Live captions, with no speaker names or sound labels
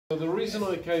The reason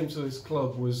I came to this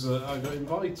club was I got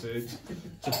invited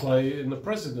to play in the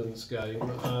President's game,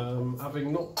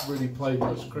 having not really played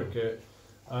much cricket,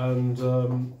 and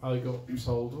I got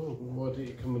told, oh, why don't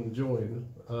you come and join?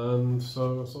 And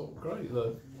so I thought, great,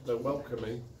 they're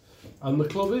welcoming. And the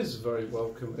club is very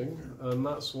welcoming, and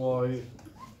that's why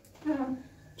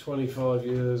 25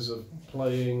 years of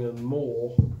playing and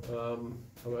more,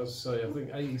 as I say, I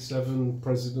think 87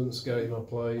 President's game I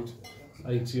played,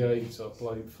 88 I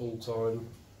played full time,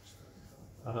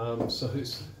 so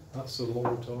that's a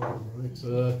long time, right?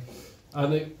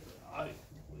 And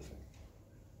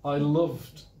I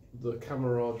loved the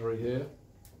camaraderie here,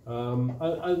 what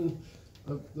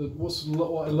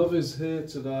I love is here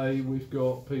today we've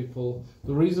got people.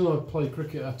 The reason I play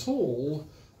cricket at all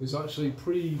is actually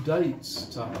predates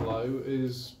Taplow.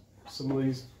 Is some of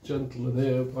these gentlemen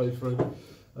here play for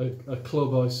a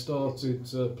club I started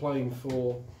playing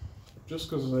for just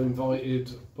because I was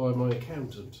invited by my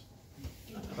accountant,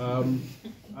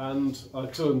 and I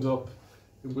turned up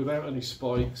without any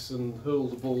spikes and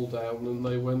hurled the ball down, and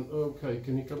they went, okay,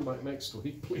 can you come back next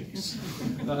week please?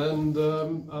 and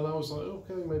I was like,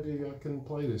 okay, maybe I can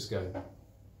play this game,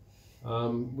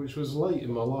 which was late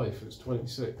in my life. It was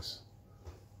 26,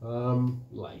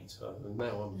 late, and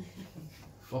now I'm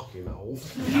fucking old.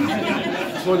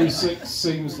 26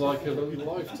 seems like a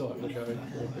lifetime ago.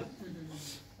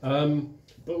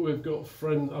 But I've got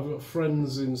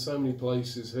friends in so many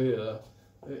places here.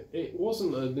 It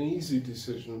wasn't an easy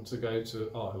decision to go to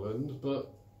Ireland,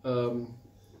 but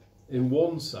in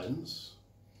one sense,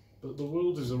 but the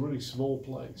world is a really small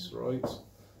place, right?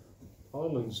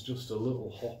 Ireland's just a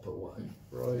little hop away,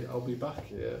 right? I'll be back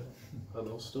here and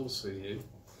I'll still see you.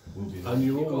 And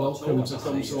you're all welcome to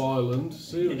come to Ireland.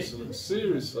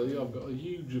 Seriously, I've got a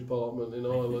huge apartment in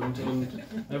Ireland, and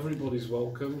everybody's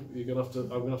welcome. I'm gonna have to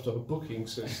have a booking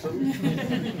system.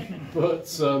 But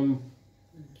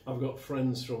I've got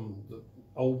friends from the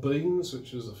Old Beans,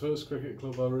 which was the first cricket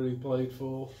club I really played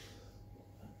for.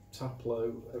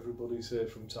 Taplow, everybody's here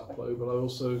from Taplow. But I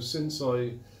also, since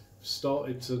I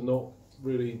started to not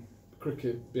really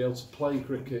be able to play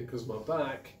cricket because of my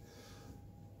back,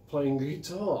 playing the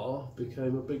guitar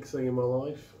became a big thing in my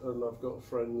life, and I've got a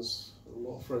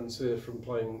lot of friends here from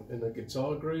playing in a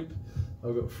guitar group.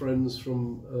 I've got friends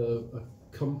from a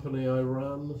company I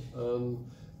ran, and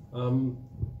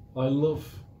I love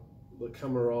the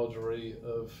camaraderie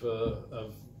of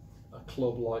a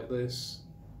club like this,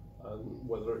 and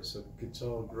whether it's a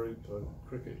guitar group, a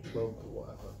cricket club, or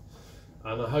whatever.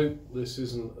 And I hope this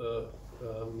isn't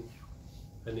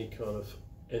any kind of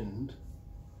end.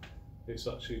 It's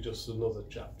actually just another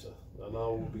chapter, and I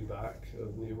will be back.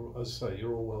 And as I say,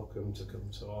 you're all welcome to come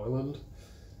to Ireland.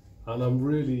 And I'm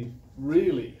really,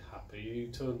 really happy you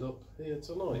turned up here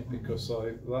tonight, because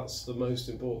that's the most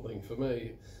important thing for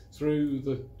me. Through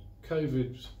the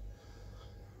COVID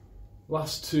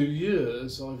last 2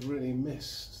 years, I've really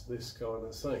missed this kind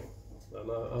of thing. And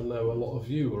I know a lot of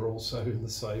you are also in the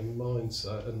same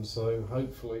mindset, and so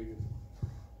hopefully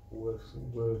we're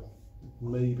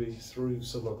maybe through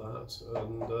some of that,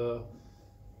 and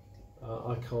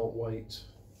I can't wait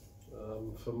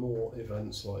for more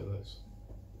events like this.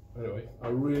 Anyway, I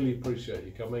really appreciate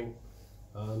you coming,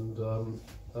 and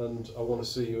I want to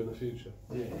see you in the future.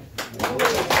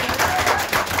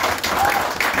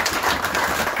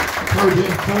 Cody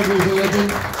is a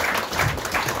legend.